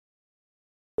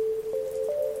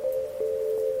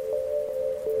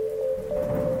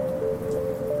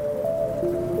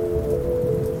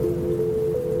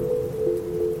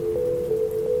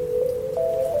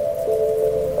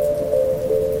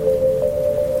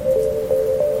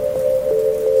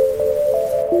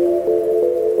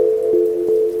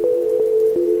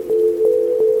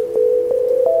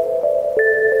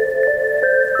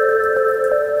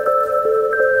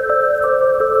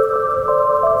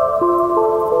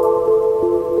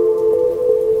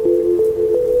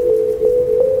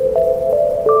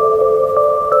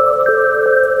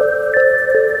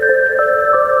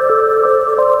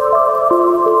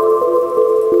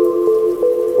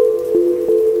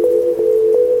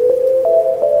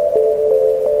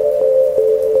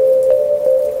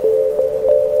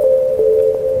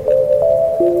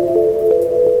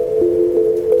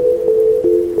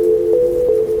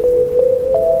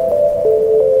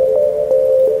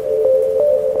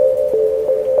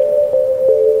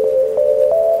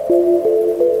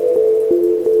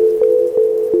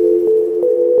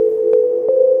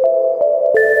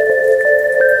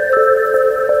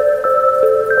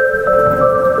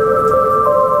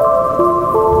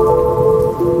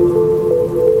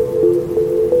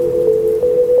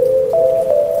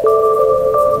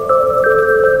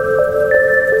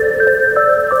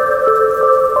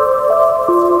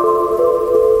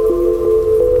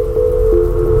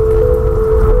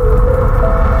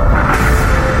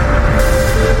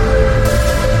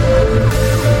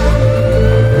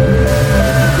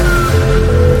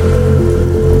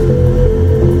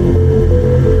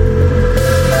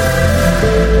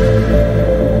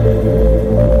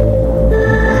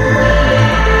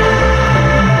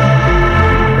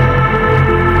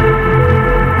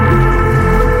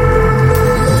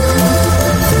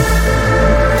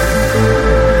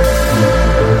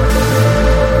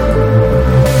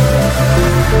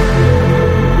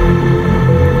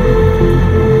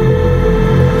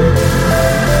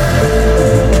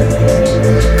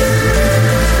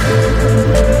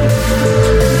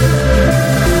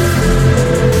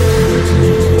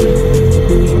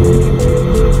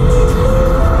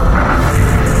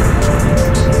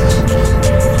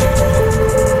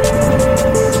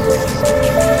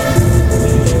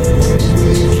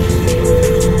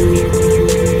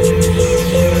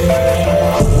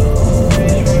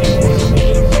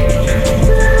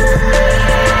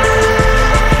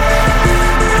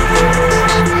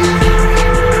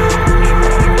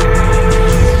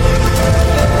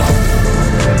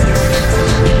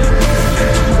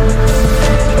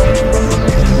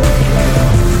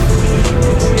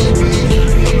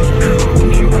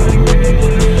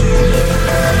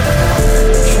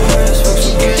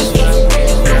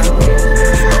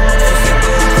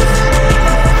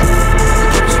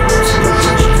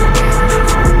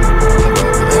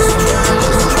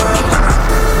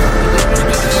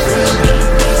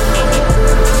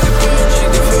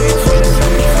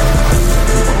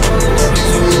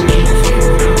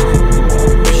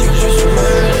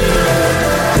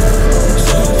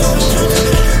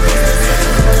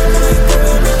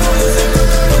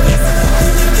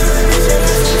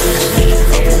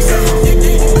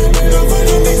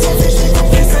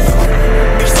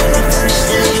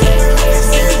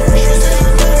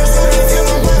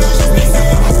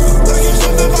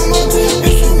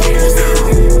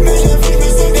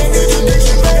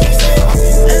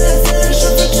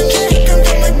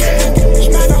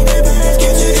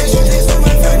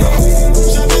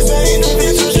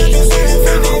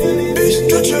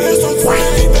tu restes en coin.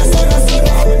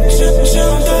 J'ai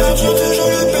un dollar, j'ai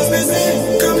toujours le pèse baissé.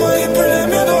 Comment il peut la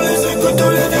merde dans les écoutes, dans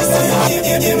les versets.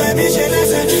 Il m'a mis, j'ai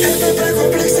laissé, elle peut pas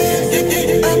complexer.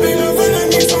 Appelle le vol, la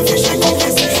mise en fichier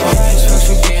compressé.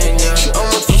 J'suis en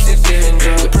mode fuck c'est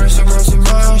danger. The pressure monte c'est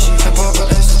magie. Ça part pas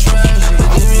reste tragique.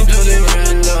 Des nuits de des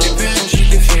random. Des PNJ,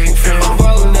 des fake friends. En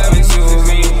ballon avec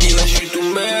Zoomie. Il a j'suis tout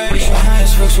mad. J'suis high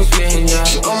as fuck so danger.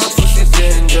 J'suis en mode fuck c'est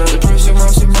danger. The pressure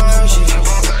monte c'est magie. Ça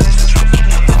part pas reste tragique.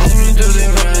 Des nuits de des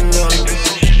random.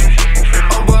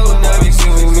 En ballon avec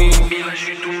Zoomie. Il a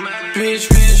j'suis tout mad. Bitch,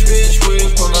 bitch, bitch, oui,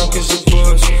 pendant que je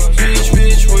bosse. Bitch,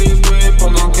 bitch, oui, oui,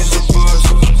 pendant que je bosse.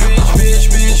 Bitch, bitch,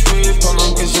 bitch, oui,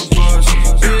 pendant que je bosse.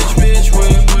 Bitch, bitch, oui,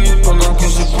 oui, pendant que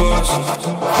je bosse.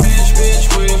 Bitch, bitch,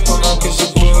 oui, pendant que je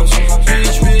bosse.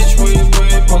 Bitch, bitch, oui, oui,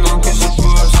 pendant que je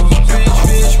bosse. Bitch,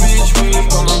 bitch, bitch, oui,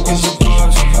 pendant que je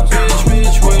bosse. Bitch,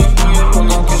 bitch, oui, oui,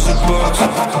 pendant que je bosse.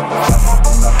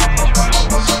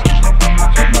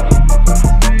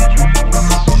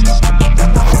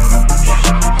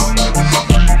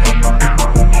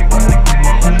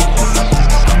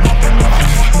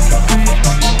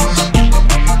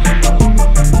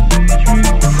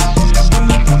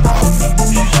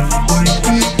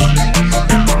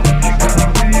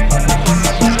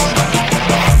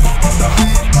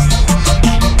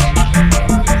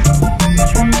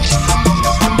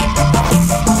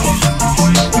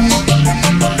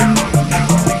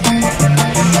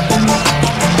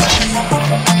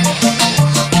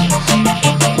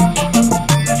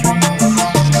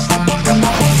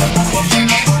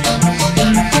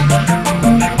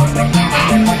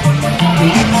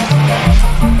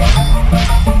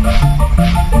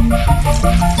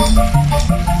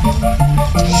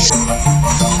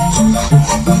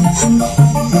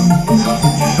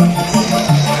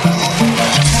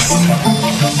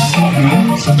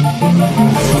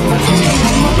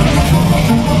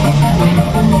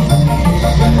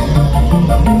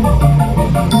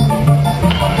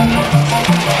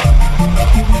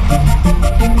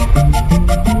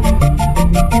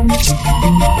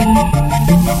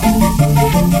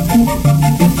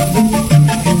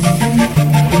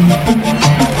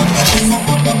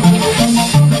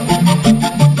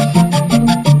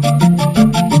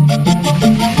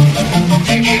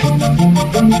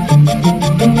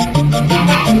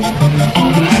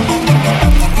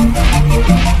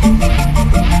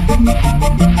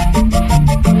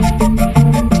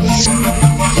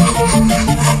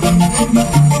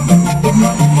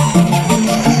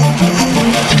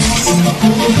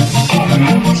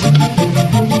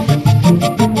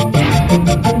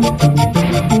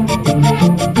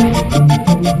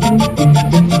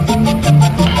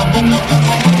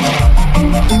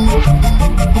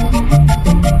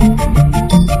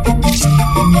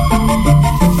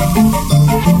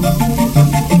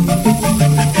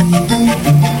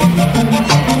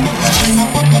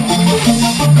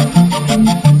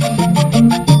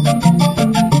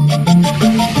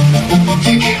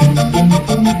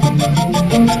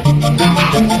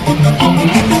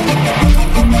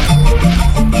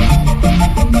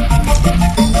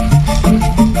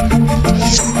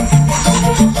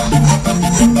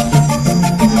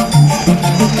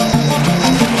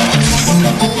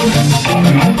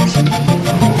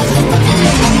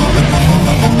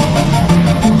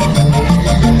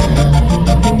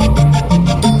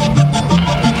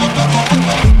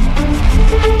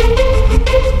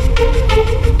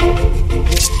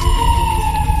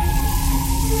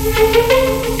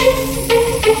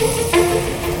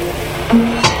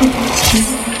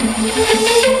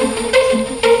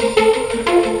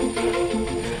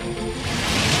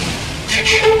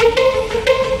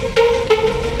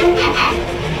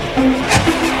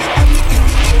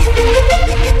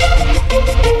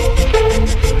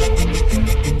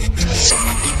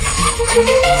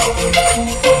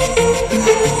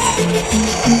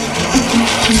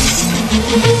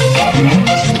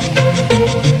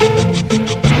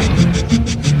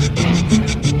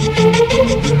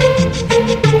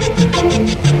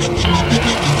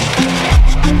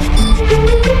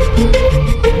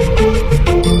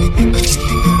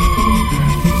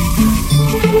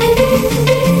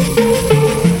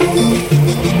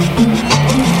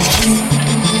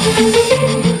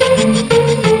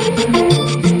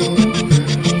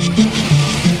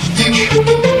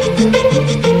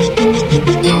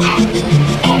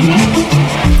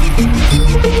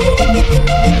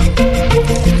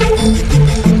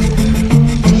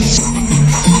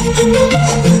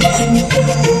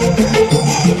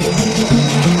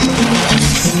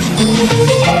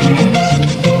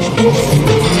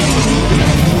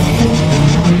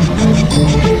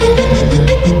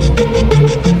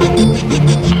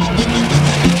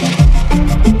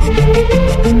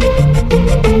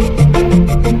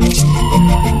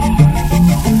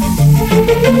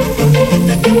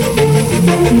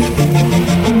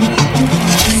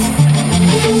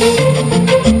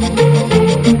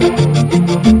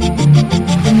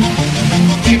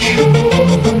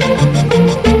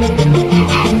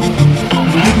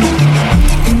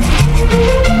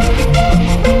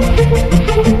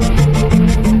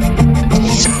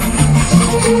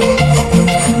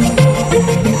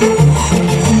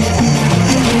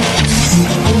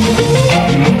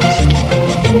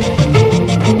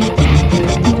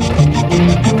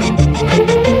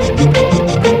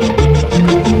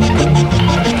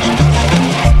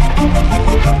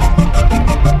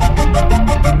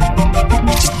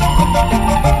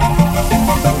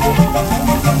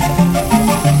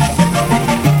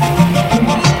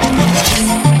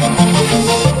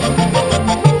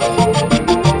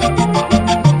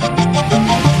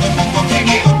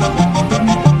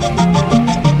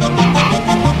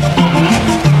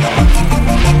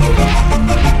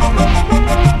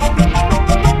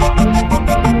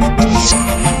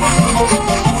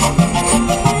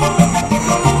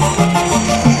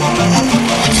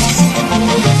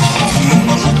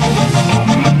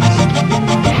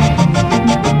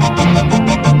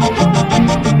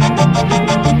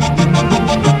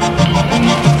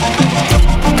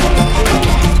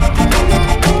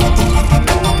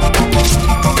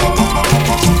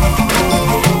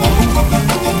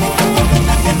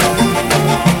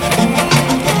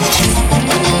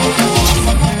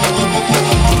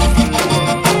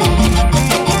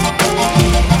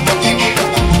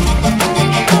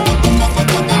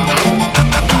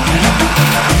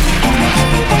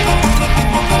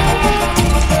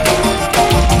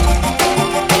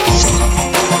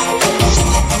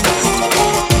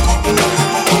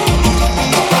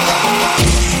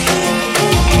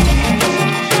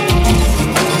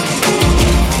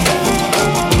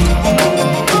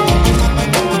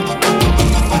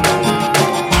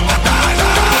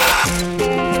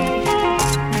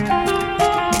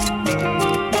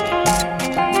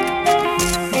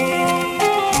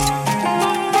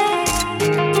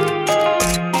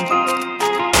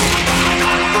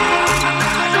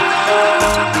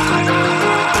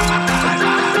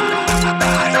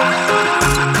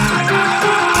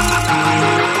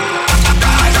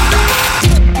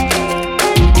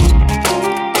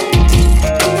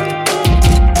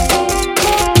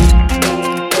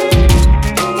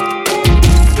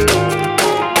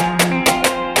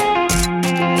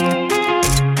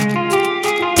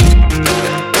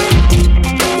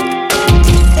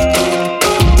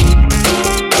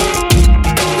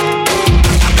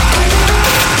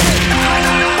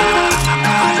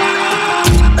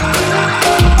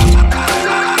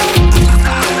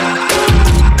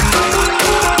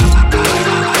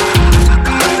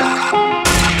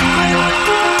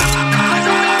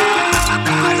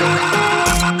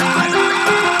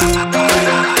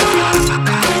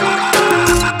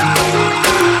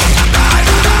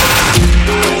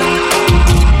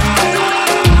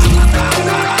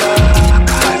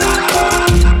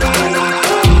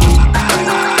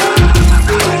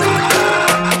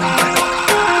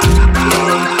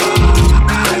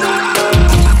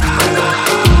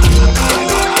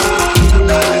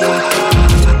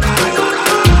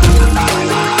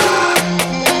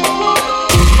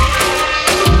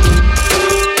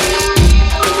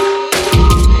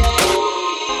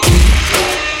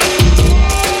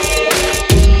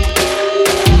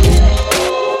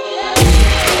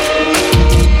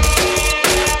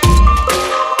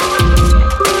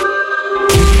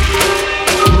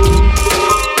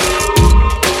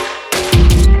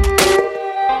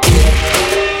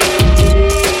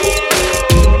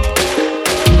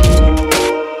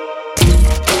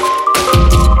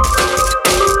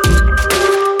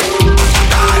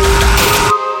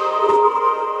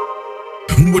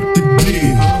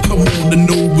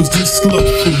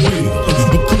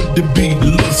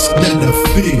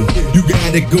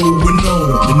 going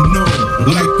on and on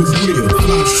like a wheel.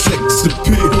 Fly sex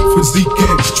appeal, physique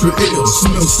extra ill.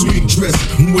 Smell sweet dress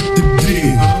with the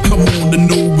deal. Come on, the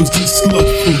know was this love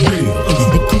for real?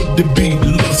 Or could it be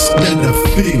lust that I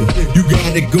feel? You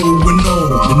got it going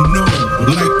on and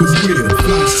on like a wheel.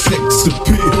 Fly sex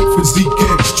appeal, physique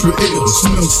extra ill.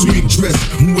 Smell sweet dress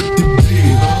with the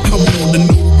deal. Come on, the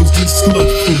know was this love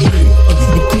for real?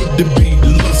 Or could it be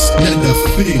lust that I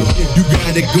feel? You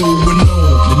got it going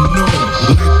on and on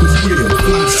like a wheel.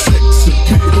 Fly sex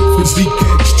appeal, physique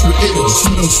extra ill.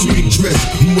 Smell sweet dress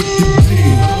with the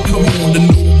deal. Come on, the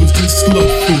know was this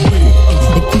love for real?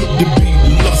 Or could it be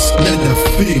lust that I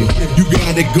feel? You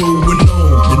got it going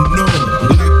on and on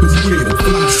like a wheel.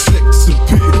 Fly sex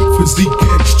appeal, physique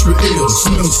extra ill.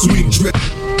 Smell sweet dress.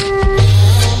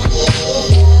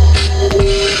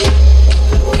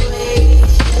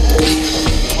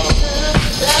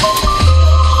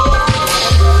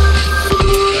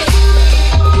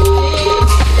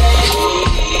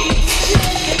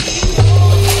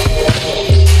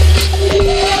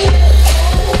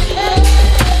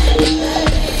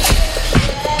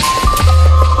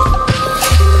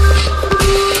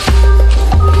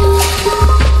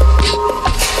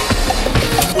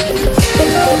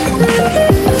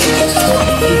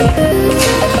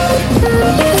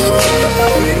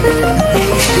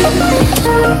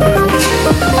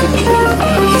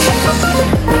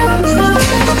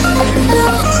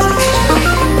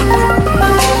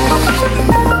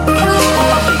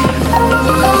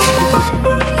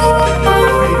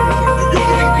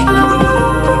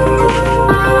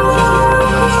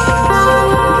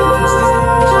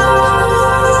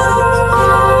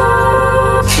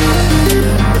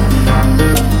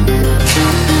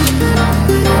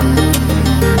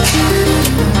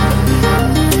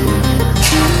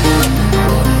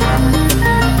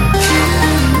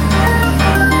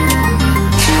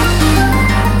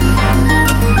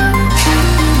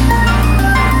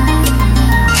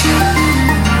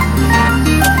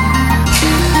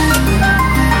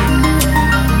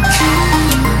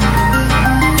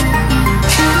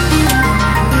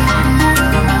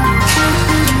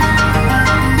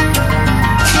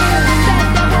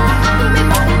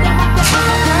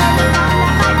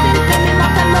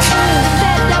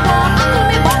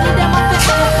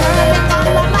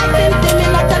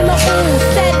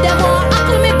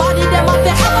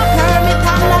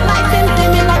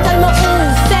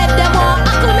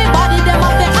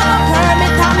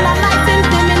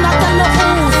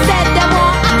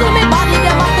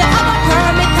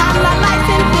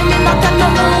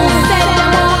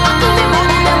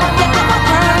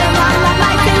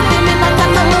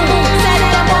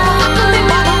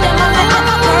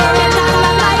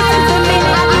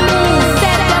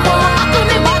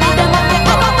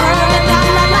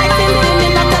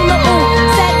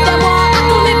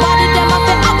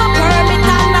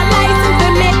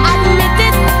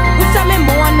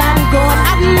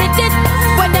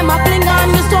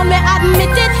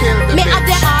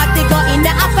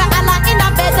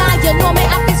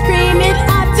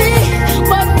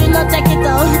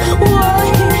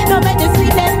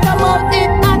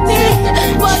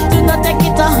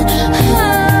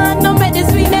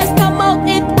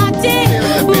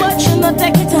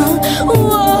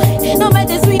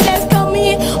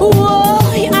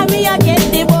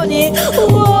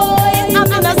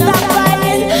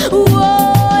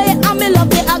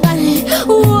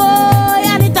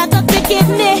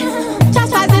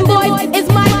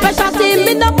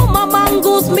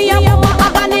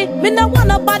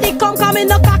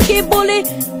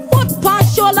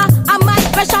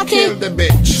 Kill the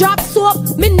bitch. Drop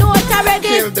soap, me know it already.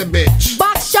 Kill the bitch.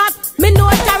 Back shot, me know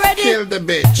it already. Kill the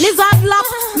bitch. Lizard lap,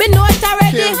 me know it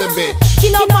already. Kill the bitch.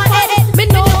 Skin up my head, me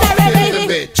know it already. Kill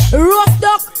the bitch. Roast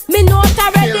duck, me know it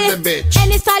already. Kill the bitch.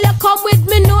 Any style you come with,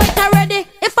 me know it already.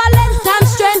 If I length and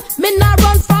strength, me not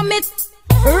run from it.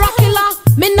 Rockilla,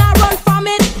 me not run from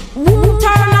it.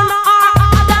 Turner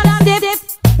or stiff.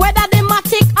 Whether the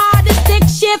matic or the stick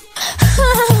shift.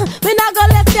 Me not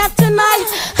gonna left here tonight.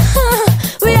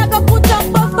 We are gonna put up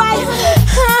a fight.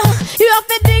 You have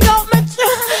to dig out my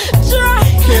try.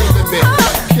 Kill the bitch.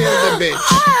 Kill the bitch.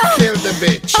 Kill the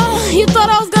bitch. You thought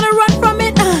I was gonna run from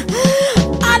it?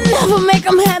 I'd never make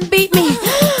them hand beat me.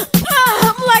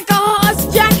 I'm like a horse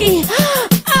jockey.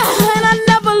 And I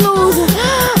never lose.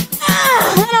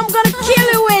 And I'm gonna kill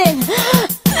you with it.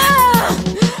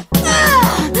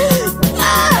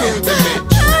 Kill the bitch.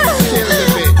 Kill the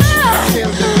bitch.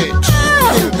 Kill the bitch.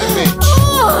 Kill the bitch.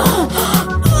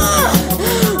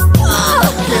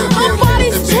 My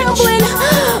body's trembling.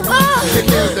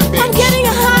 I'm getting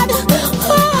hot.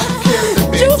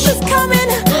 Juice is coming.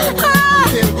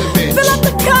 Fill up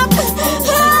the cup.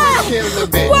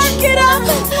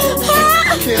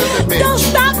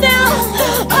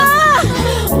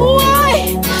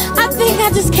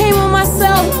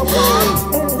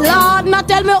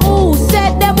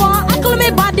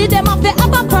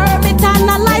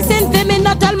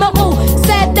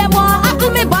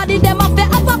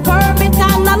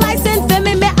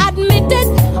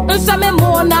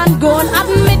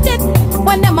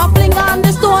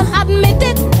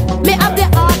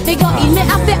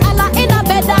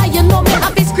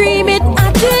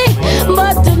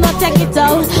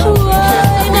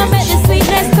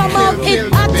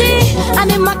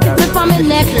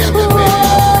 neck. Ooh,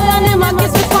 and him a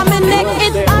kiss me for me neck.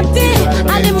 It's hotty.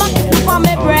 And him a kiss me for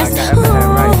me breast.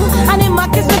 Ooh, and him a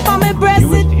kiss me for me breast.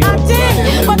 It's hotty.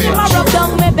 But him a rub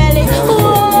down me belly.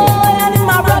 Ooh, and him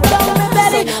a rub down me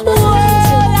belly. Ooh,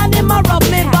 and him a rub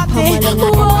me body.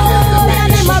 Ooh,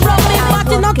 and him a rub me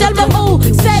body. Now tell me who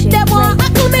said them want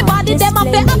hackle me body. Them a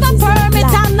fi have a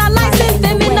permit and a license.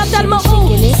 Them me not tell me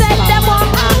who said them want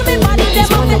hackle me body. Them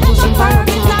a fi have a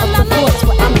permit and a license.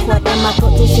 And my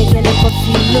foot is shaking up a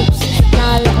few loops.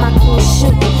 Now I let my crew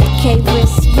shoot.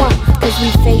 K-Risk 1, cause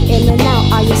we fade in and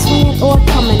out. Are you swinging or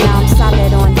coming out? I'm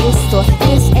solid on this store.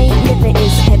 This ain't living,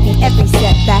 it's heavy every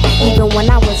setback. Even when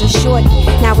I was a shorty,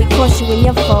 now we cross you in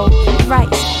your foe.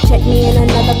 Right, check me in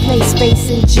another place, space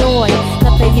and joy.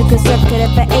 Nothing you can serve could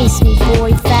ever ace me,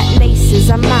 boy. Fat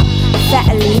laces, I'm not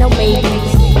fatly, no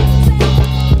babies.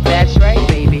 That's right,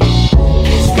 baby.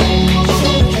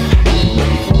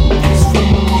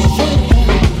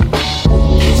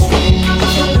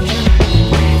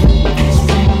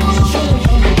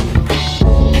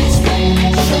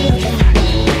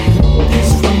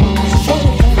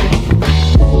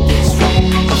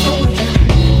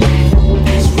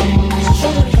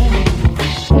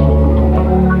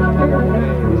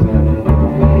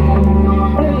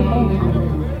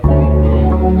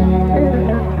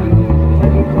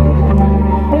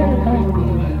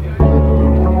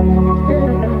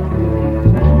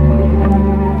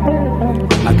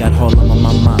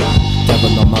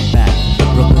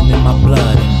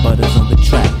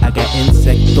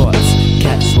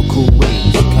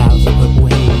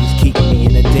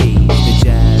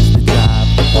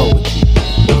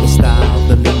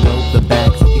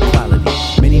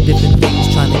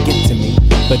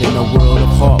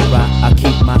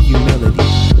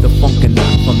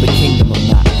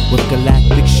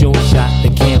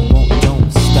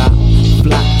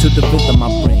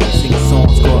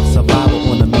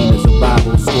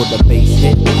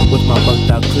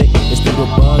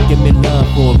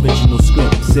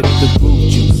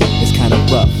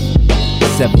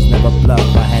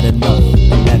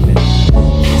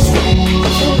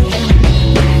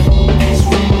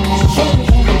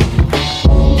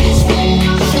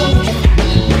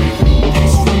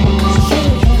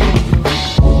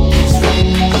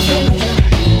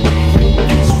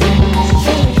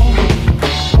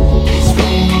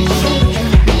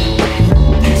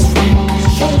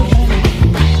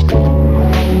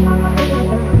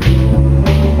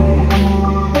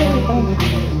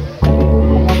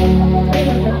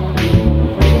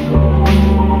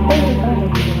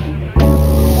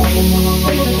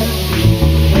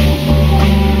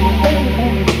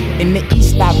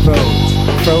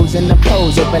 In the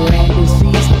pose over land and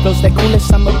seas, blows that coolest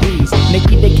summer breeze.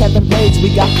 Nikki the Kevin Blades,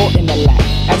 we got four in the lap.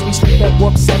 As we sleep at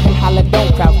Warp 7, holla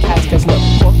don't crowd cats. Cause look,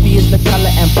 coffee is the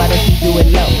color and butter, he do it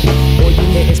low. All you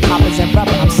hear is poppers and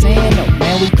rubber, I'm saying no.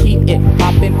 Man, we keep it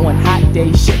popping on hot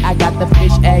days. Shit, I got the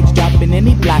fish eggs dropping in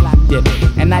the block dip.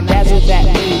 And I dazzle that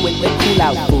food with the cool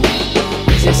out food.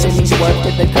 Just in me swerve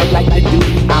to the curb like the dude.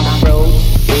 I'm froze,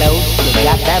 low, you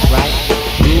got that right.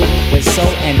 With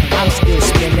soul and I'm still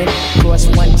spinning. Cross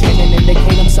 110 and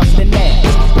indicate I'm something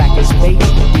else. Black as space,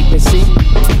 you can see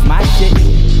my shit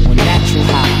on natural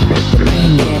high. The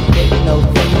man can't put no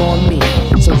thing on me.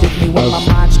 So dig me when my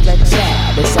mind stretch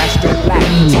out. It's astral black,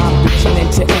 time reaching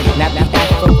into ink. Now the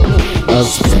afro blue.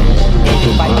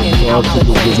 Inviting out the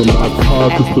rhythm. My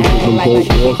heart is the rhythm, go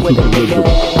off to the rhythm.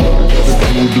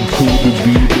 The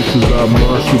beat, this is our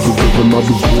march of the rhythm. I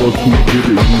was born to get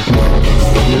it, use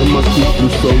my yeah, my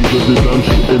sister's so good that I'm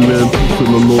shitting and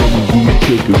pissing on all of these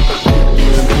chickens.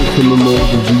 Pissing on all of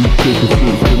these chickens,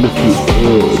 finishes,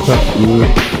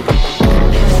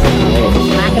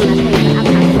 Rockin' my face, I'm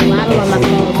a bottle on my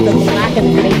phone, still rockin'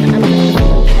 the face, I'm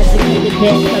educated,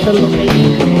 dead, southern little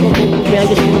baby. Around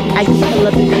your street, I used to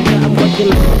love the nigga, I'm working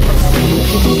my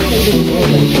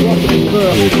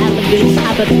girl, alligator,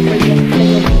 top of the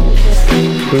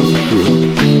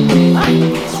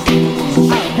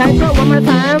can I go one more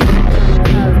time?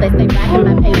 They say rockin'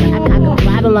 my paper, I cock a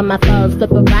bottle on my phone,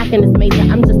 slip a rockin' is major,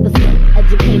 I'm just a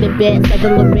educated, bad,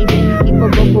 southern little baby. Keep a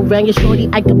rope around your shorty,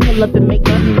 I can pull up and make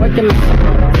her working my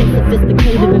stay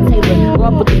sophisticated and tailored. Grow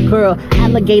up with a girl,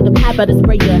 alligator, pop out a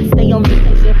sprayer. Stay on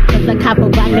vacation, cause I cop a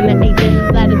rockin' an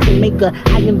acre. Fly to Jamaica,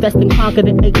 I invest in conquer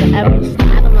the acre. Every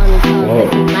bottle on his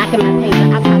phone, rockin' my paper,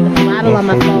 I cop a bottle on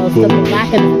my phone, slip a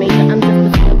rockin' is major, I'm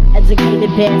just a educated,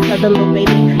 bad, southern little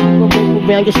baby. Keep a rope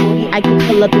around your shorty, I can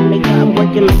pull up and make her, I'm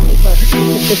working my paper.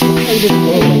 Sophisticated,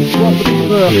 grow up with a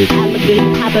girl, alligator,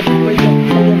 pop out a sprayer.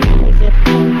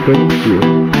 Thank you.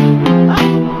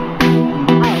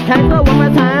 Can I go one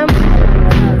more time?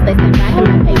 They say rockin'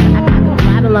 my paper, I cop a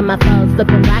bottle on on my thugs,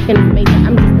 looking rockin' is major.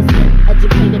 I'm just a slim,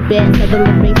 educated, bad, southern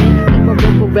Arabian. People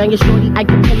rope around your shorty, I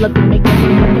can pull up and make that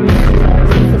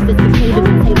fucking sophisticated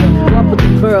and tailor. Walk with the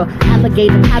girl,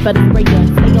 alligator, hop out the sprayer.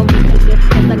 Stay on vacation,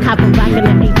 cause I cop a rockin'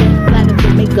 an agent. Flat as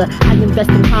Jamaica, I invest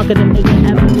in Conquer to make an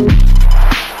avenue.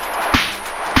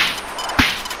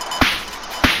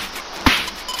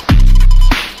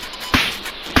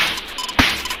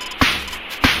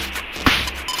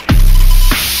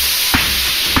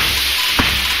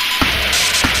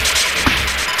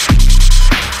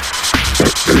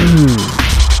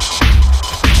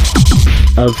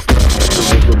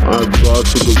 I draw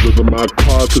to the rhythm, I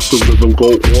call to the rhythm,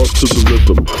 go off to the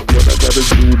rhythm. What I gotta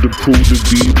do to prove to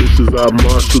be this is I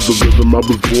march to the rhythm. I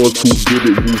was born to get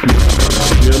it.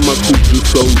 Yeah, my coupe is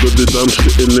so good that I'm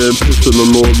shitting and pissing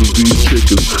on all of these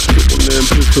chickens. Shitting and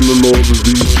pissing on all of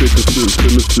these chickens.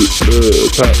 Finish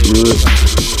it, tapping it.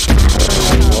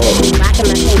 Rockin'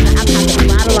 my paper, I'm popping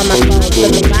a bottle on my phone.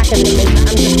 Living rockin' the paper,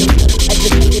 I'm just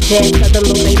educated, dead, southern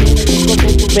little baby.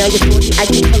 Go around your shorty, I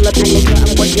can pull up, I can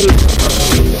I'm working my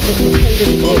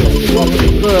sophisticated, walk with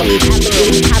the girl.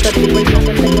 Alligator, hop up the break, I'm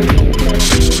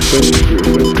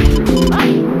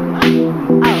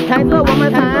can I do it one more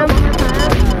time?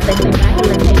 They say rockin'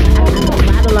 the paper, I got a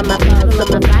bottle on my phone.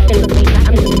 Living rockin' the paper,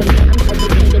 I'm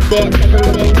educated, dead, southern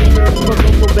little baby.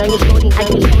 Go around your shorty, I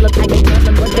can pull up, I can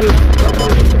I'm working my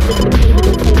sophisticated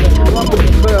and tailor. Walk with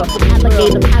the girl,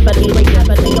 alligator, hop up the break, I'm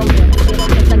a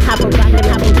copper rockin',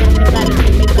 I'm a got it to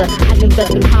make I can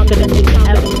best in Conquer, that's the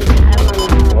avenue.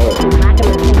 Rockin'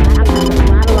 the paper, I got a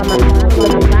bottle on my phone.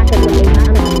 Living rockin' the paper,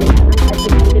 I'm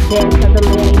educated, dead, southern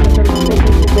lady.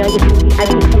 I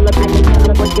can pull up, I can tell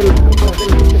her what you're looking for.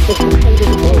 Sophisticated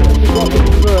and tailor. Walk with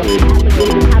the girl,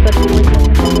 alligator, hop up the break,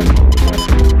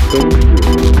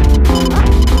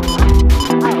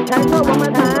 can I talk one more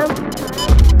time?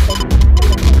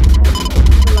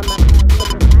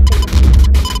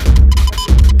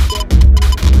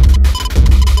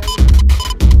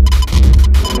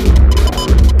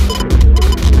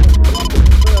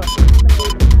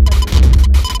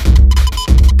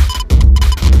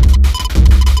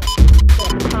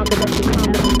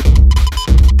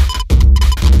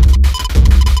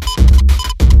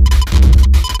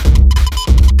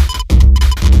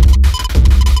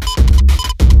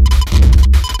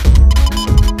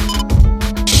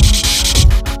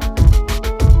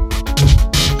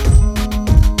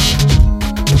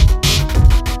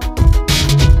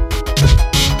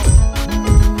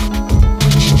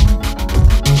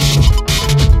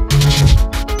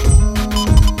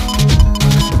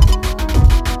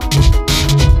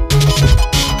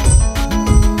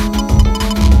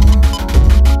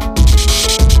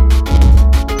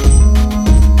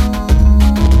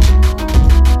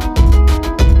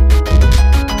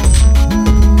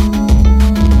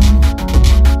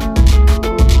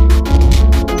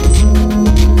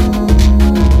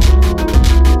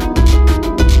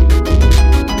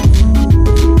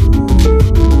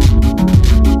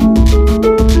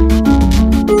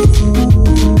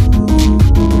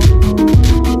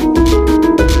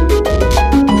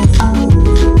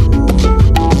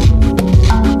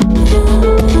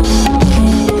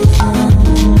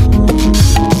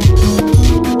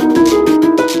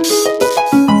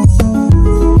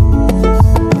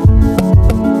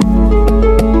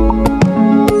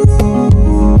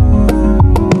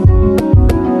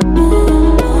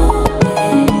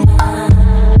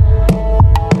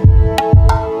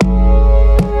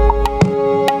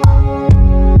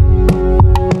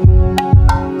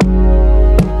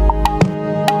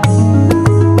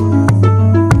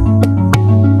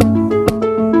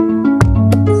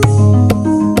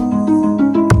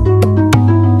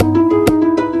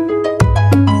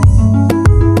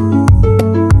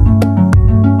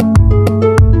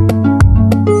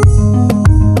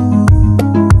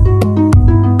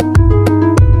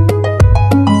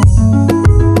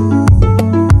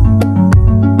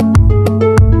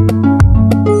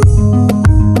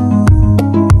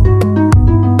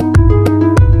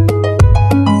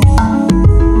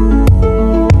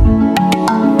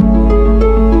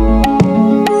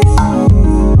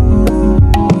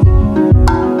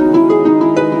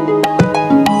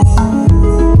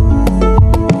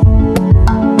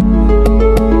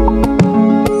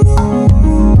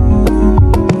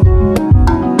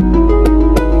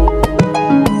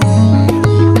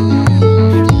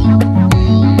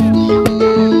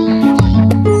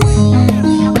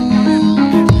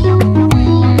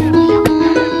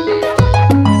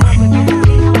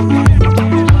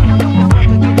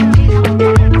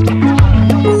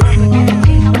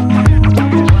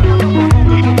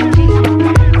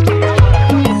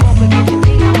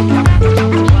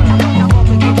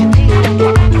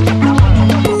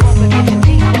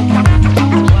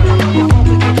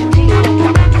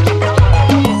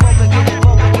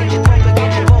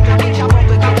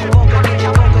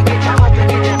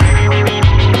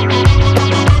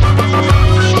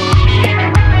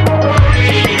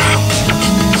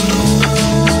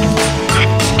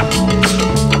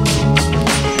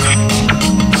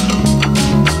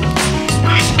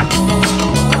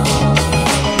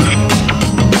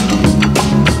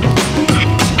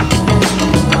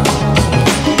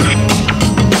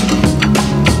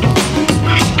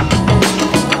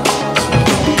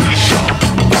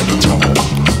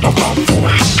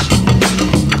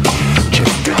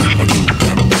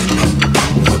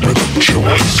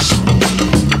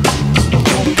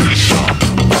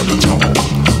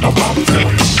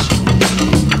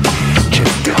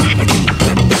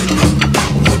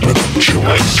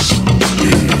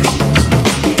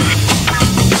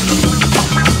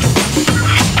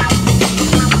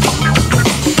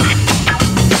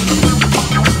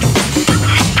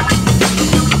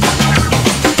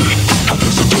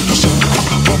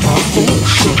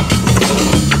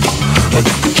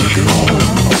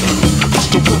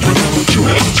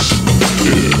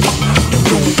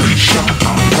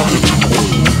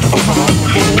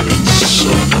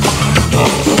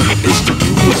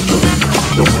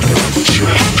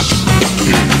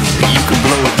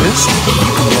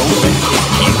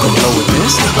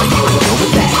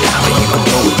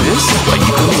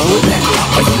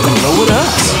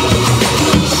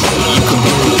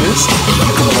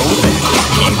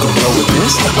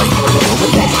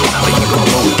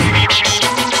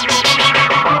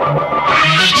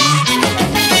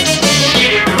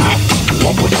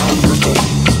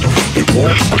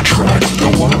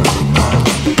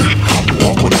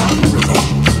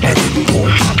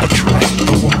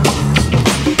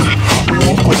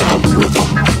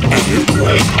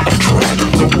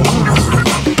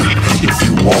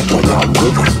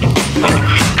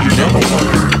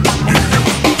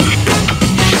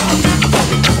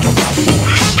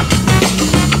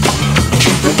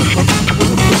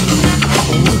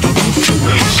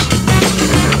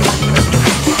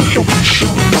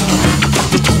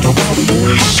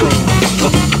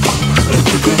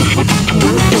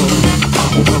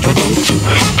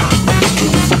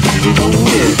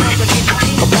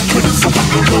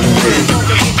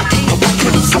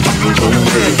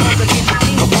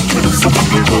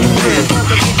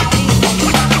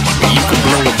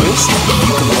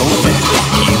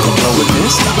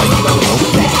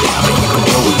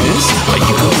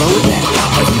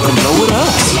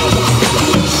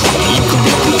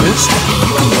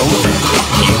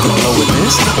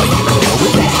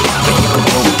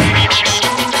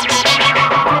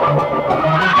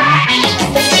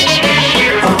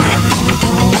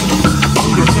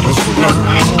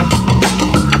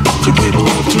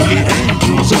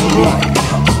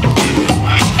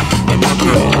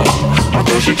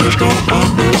 but she just don't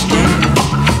understand.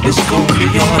 It's gon' be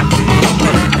on me,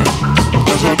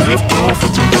 cause I drift off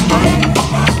into the night.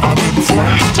 I've been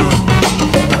frightened.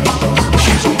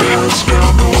 She's a bad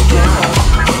girl, no doubt,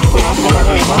 but I'm gonna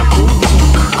hold my cool,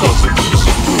 cause it is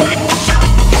a breeze.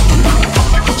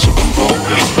 So I'm gon'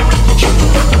 get back to church.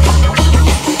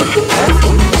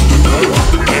 Halfway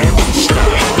and we stop.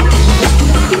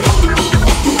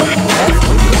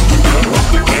 Halfway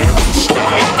and we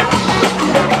stop.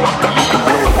 You can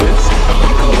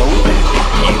blow with this,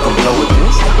 you can blow with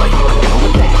this, or you can blow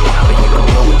with that, or you can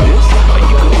blow with this, or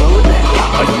you can blow with that,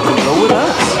 or you can blow with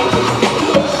us.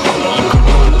 You can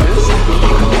blow with this, you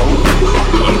can blow with this,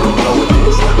 you can blow with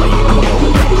this, or you can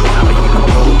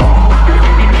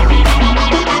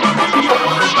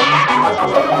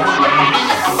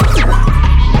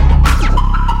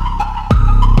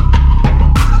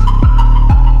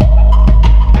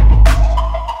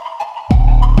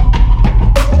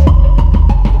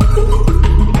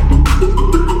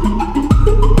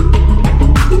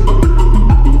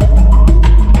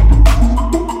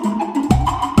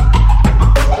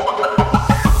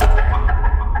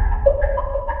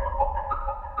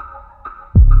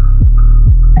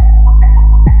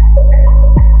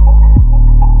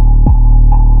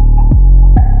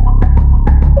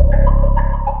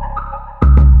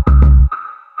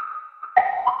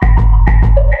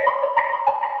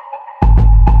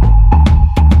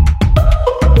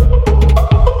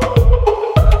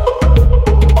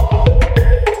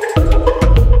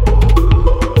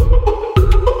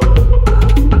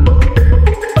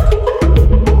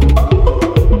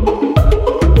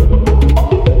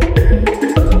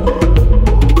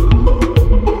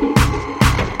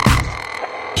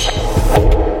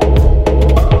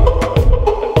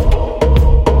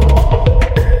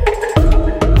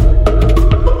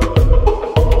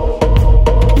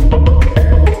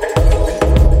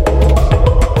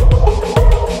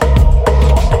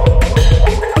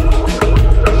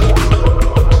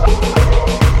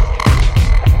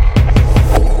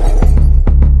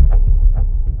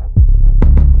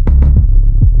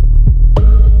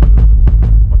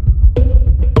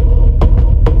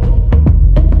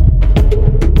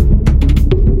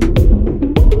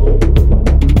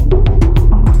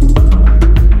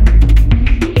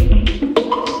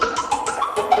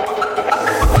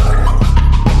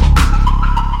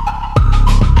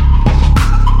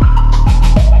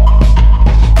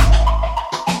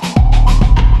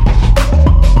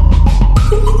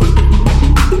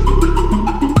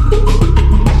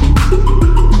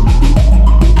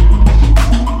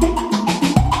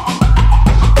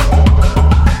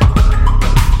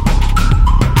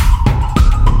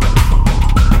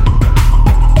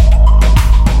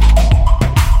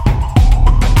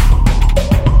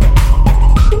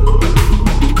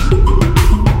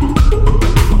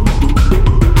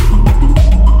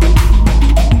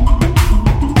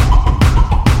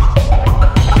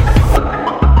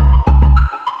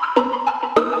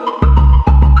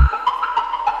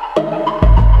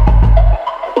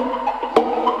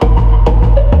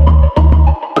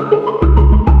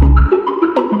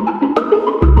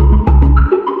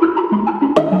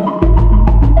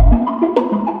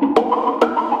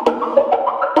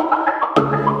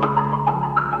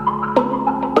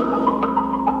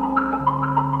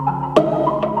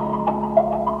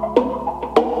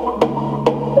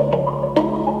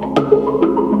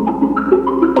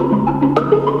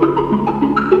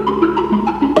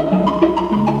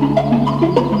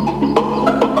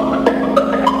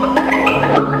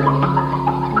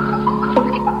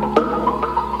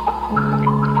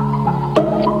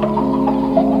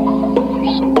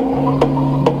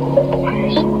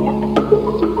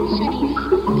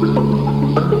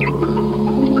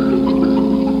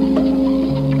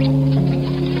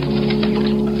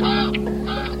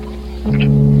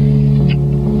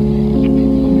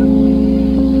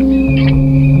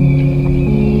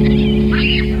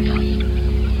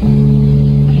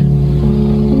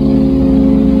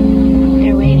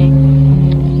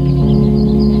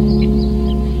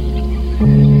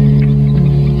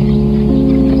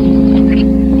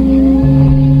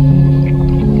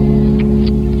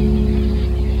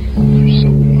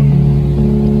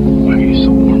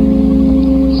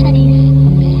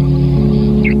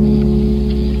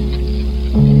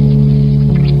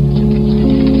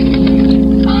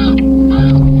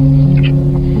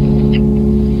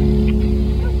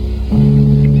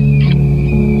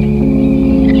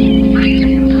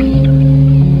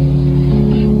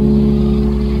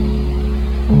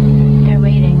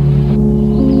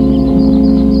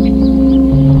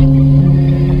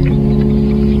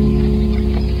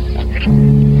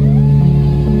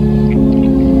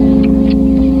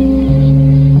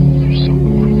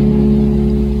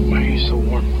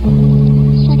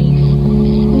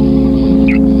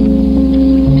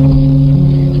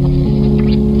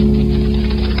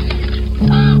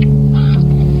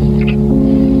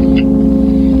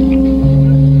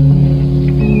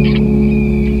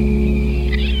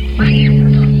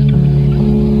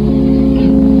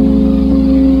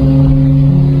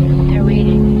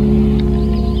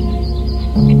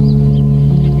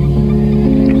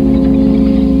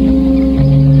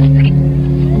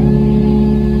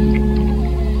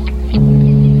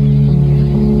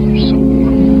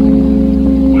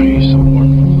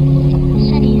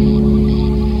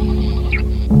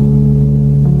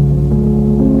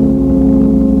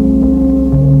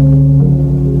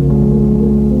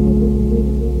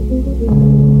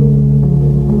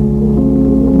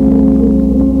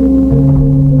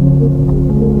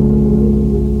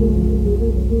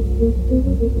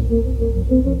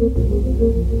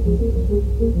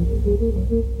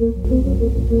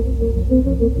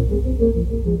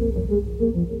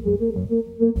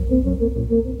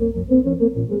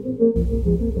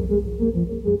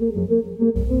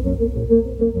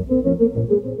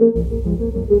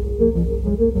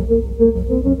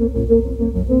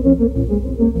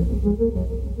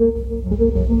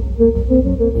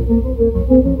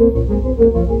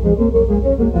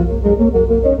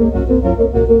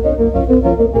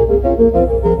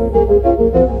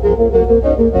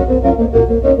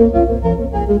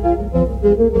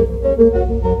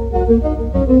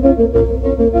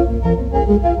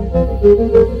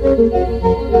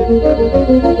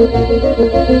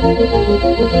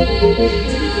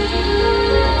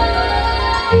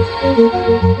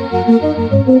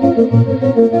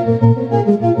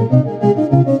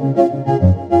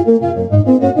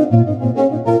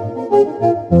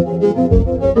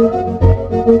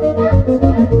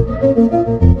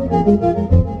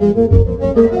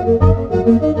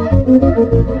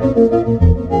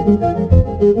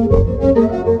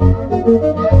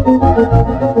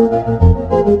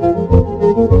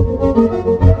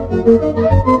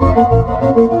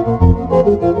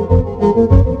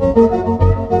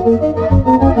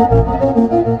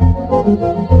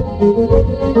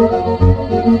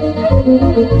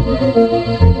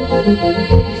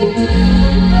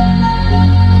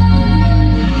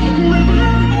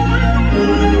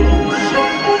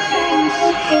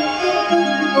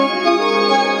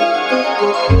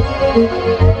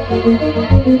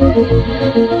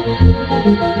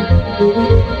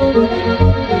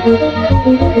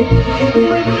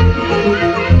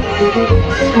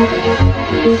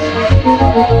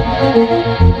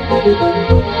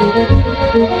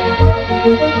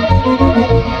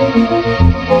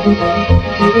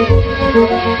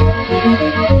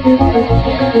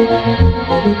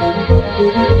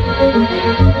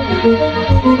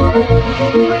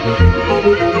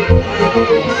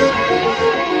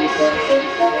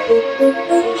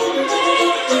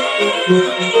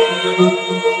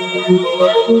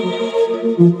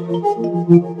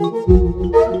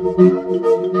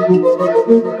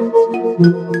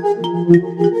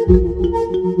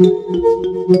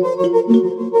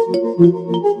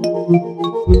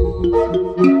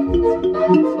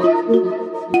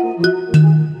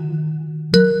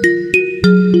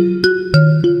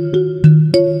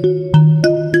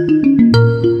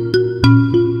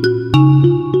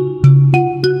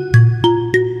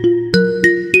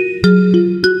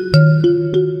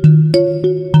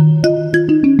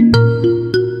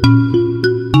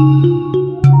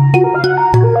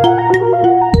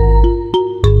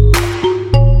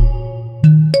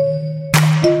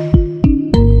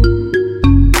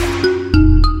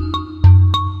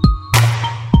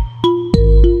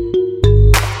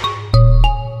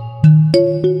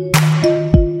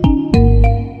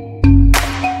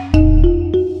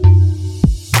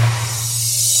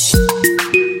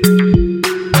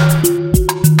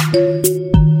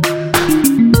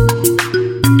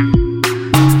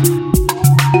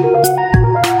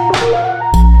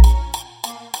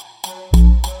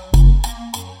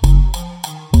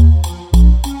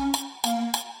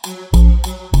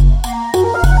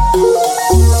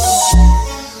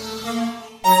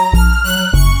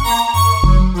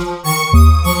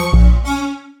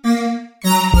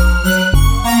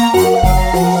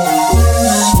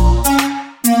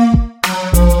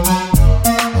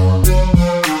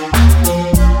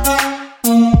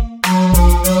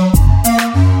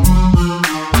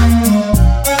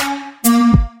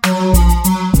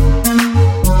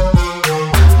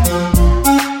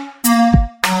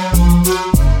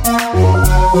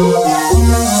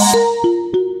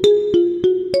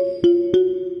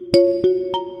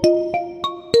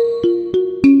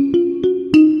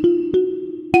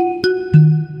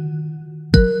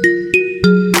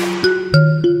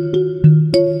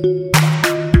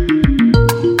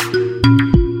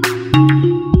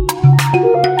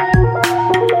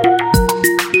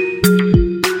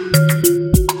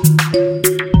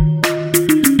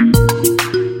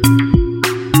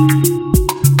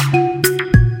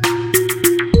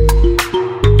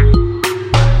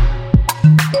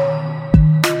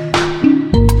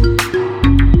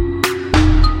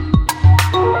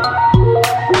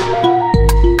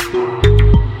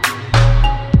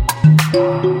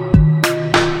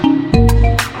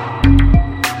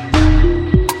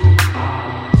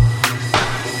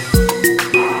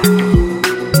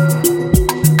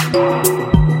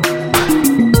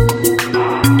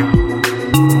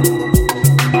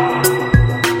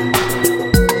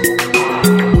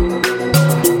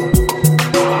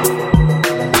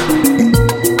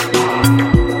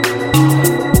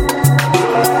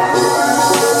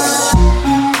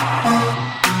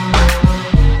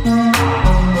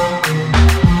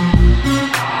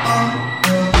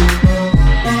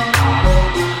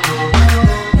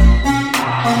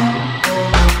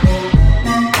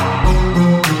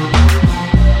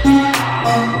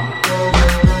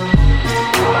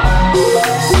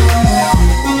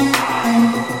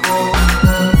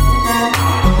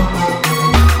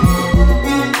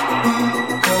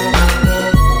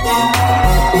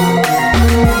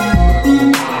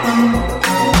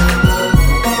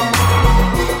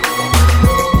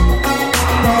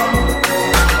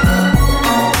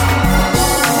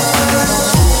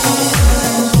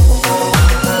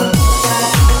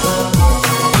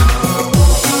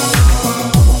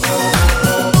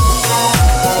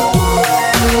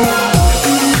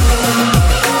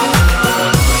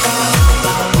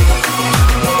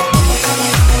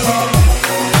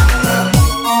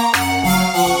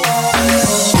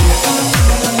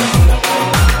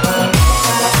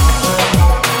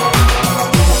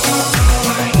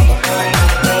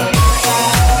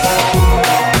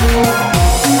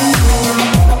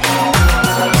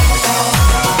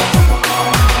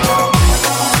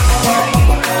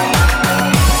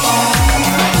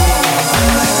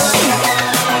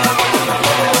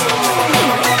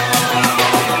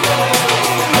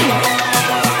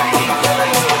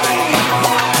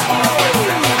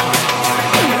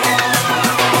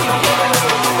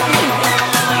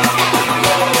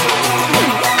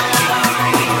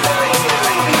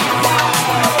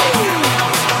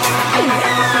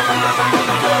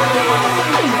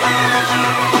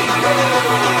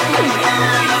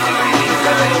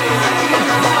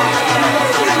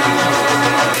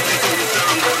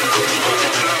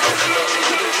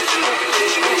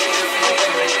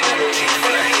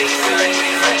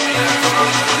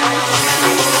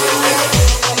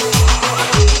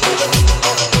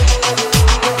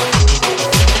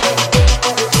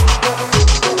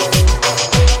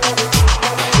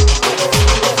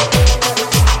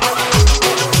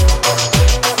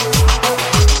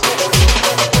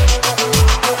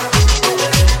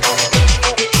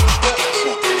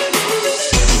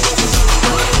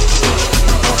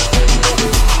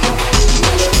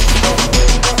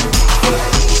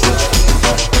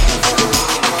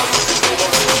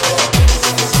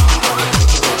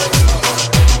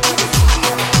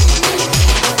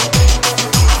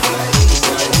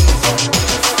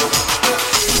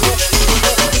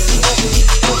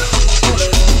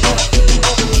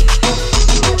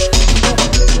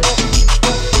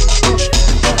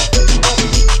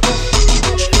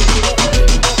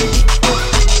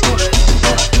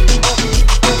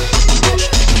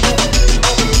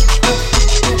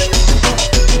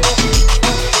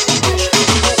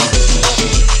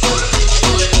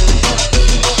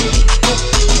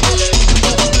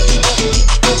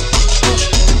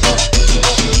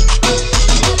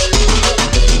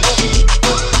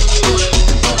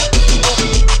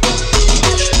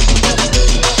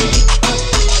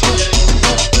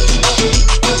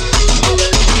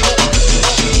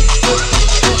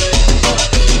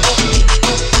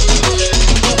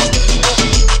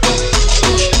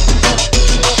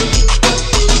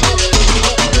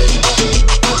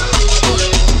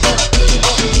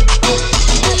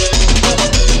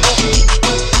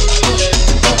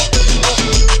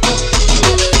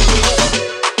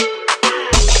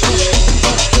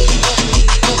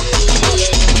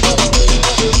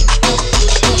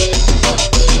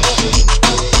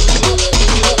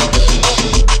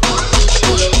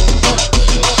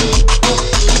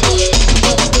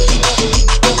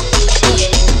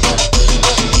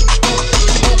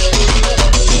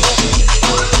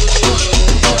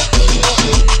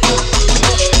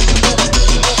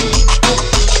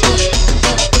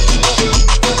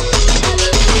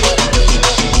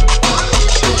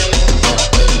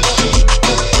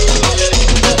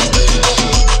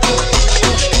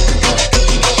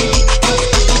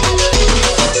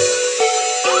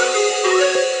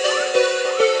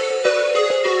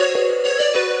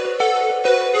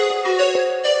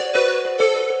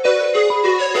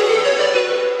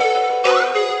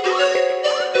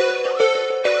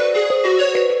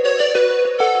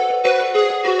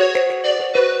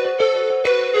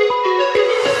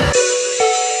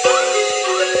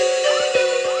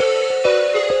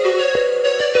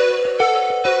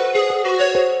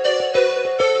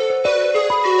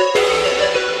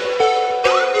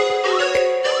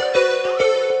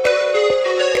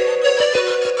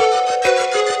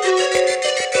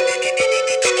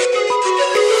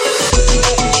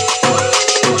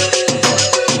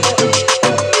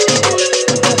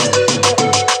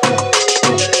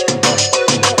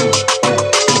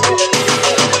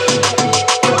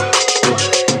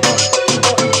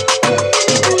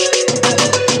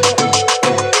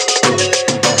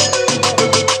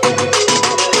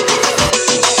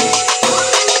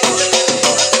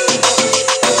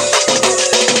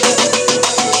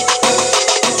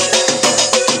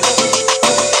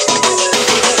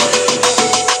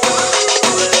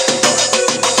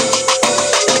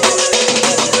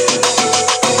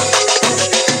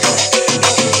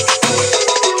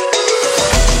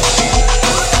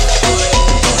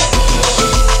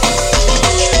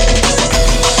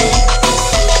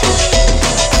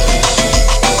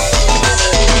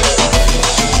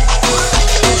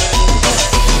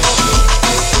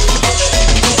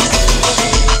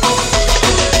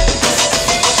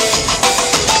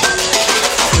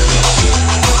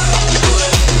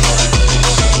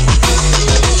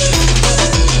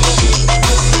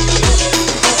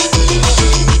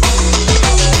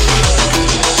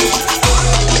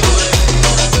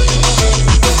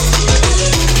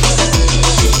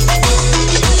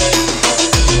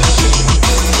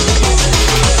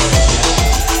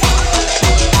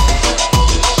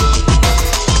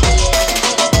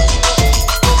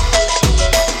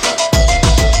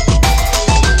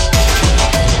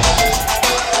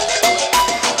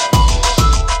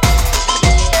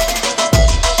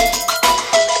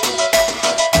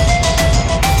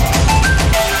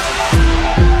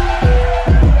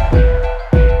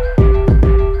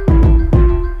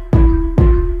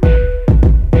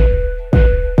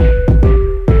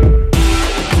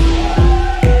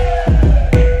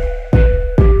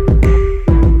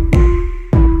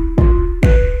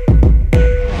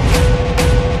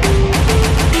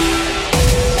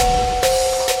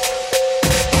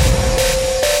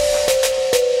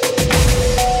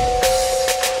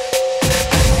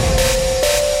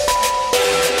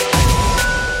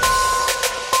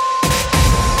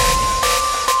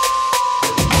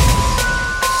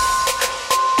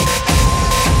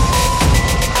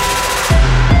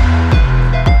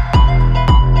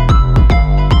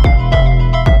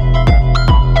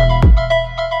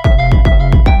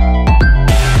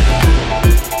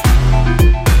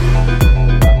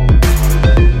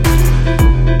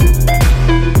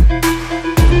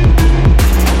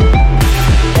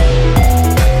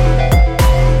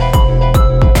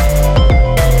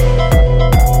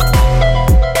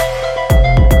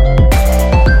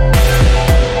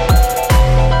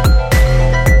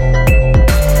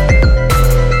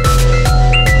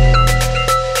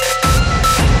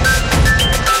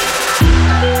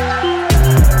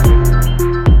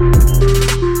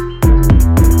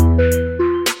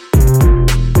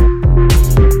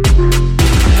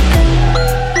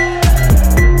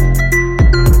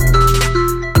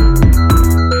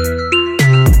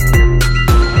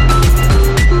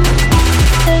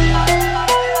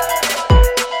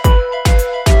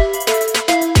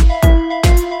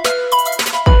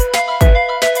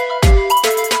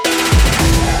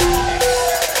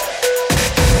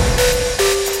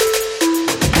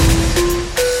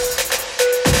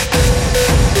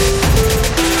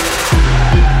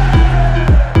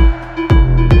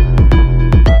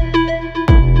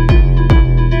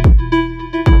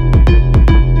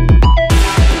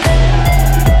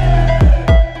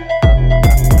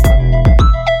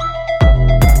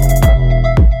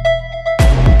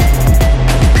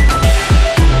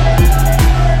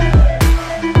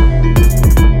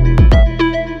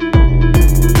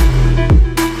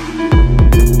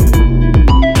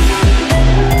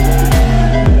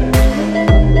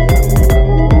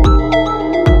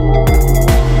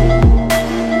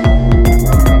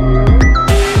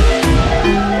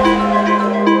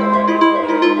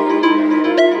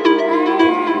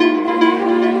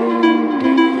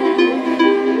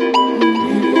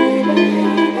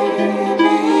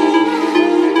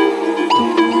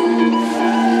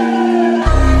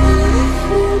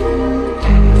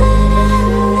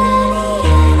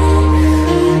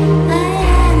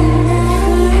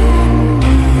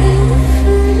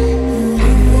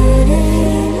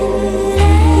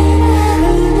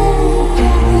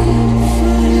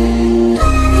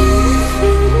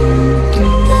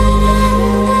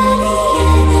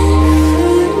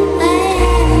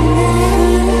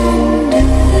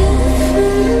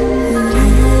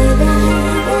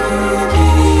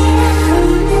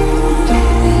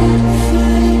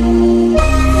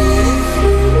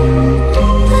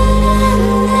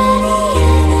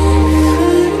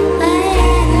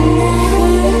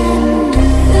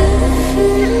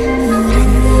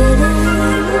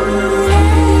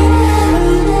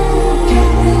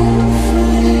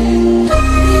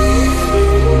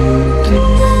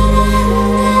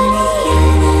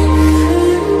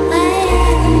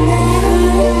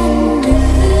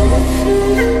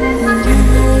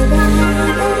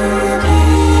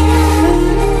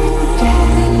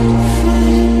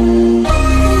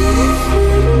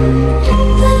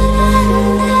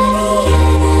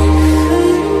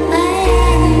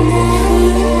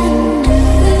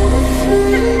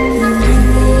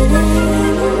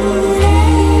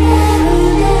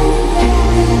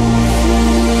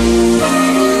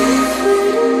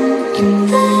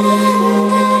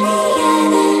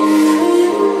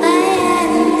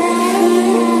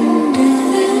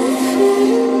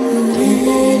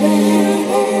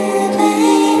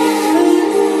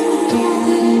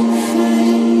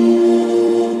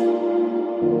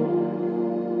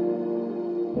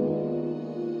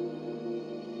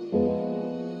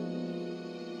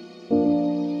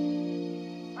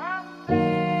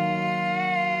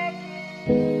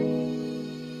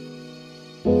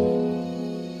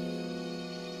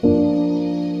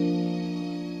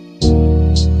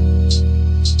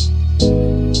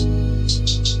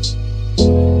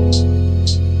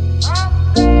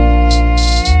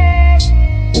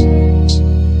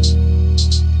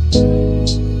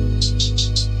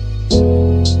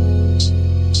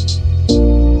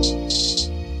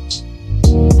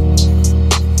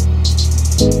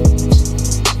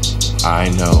I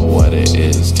know what it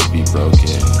is to be broken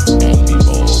and be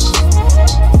bold.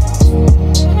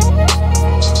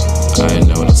 I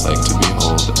know what it's like to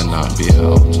behold and not be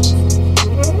held.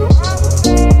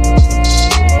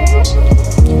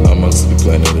 Amongst the people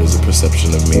I know, there's a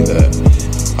perception of me that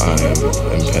I'm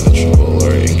impenetrable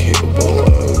or incapable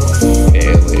of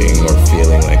failing or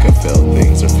feeling like I failed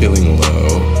things or feeling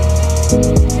low.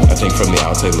 I think from the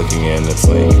outside looking in, it's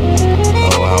like,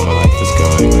 oh wow, my life is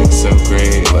going like so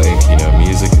great, like, you know,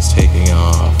 music is taking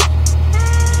off.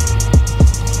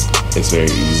 It's very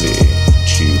easy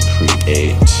to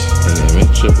create an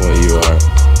image of what you are.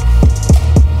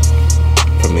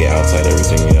 From the outside,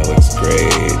 everything, you know, looks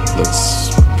great,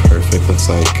 looks perfect, looks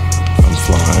like I'm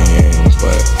flying,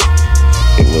 but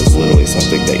it was literally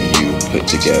something that you put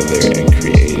together and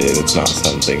created. It's not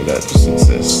something that just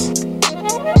exists.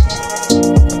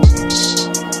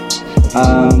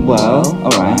 Well,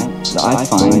 alright. I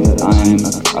find that I'm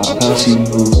a person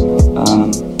who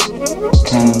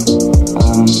can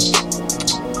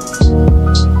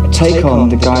take on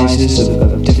the guises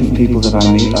of different people that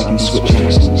I meet. I can switch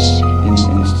accents in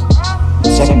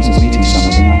seconds of meeting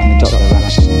somebody, and I can adopt their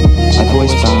accent. I've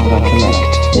always found that I collect.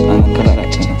 I'm a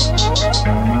collector.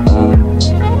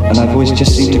 And I've always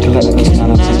just seemed to collect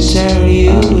personalities,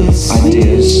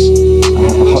 ideas. I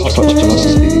have a hotchpotch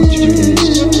philosophy, which really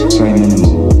is very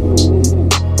minimal.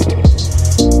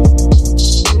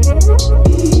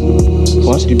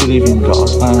 What? You believe in God?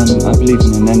 I believe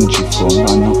in an energy form.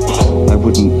 I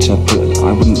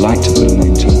wouldn't like to put a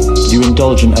name to it. Do you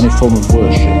indulge in any form of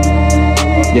worship?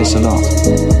 Yes, a lot.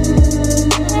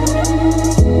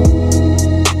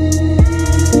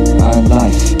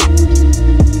 Life.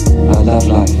 I love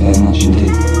life very much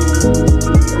indeed.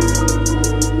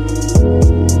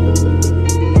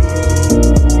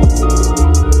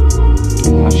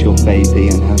 How's your baby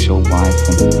and how's your wife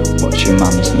and what's your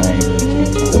mum's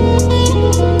name?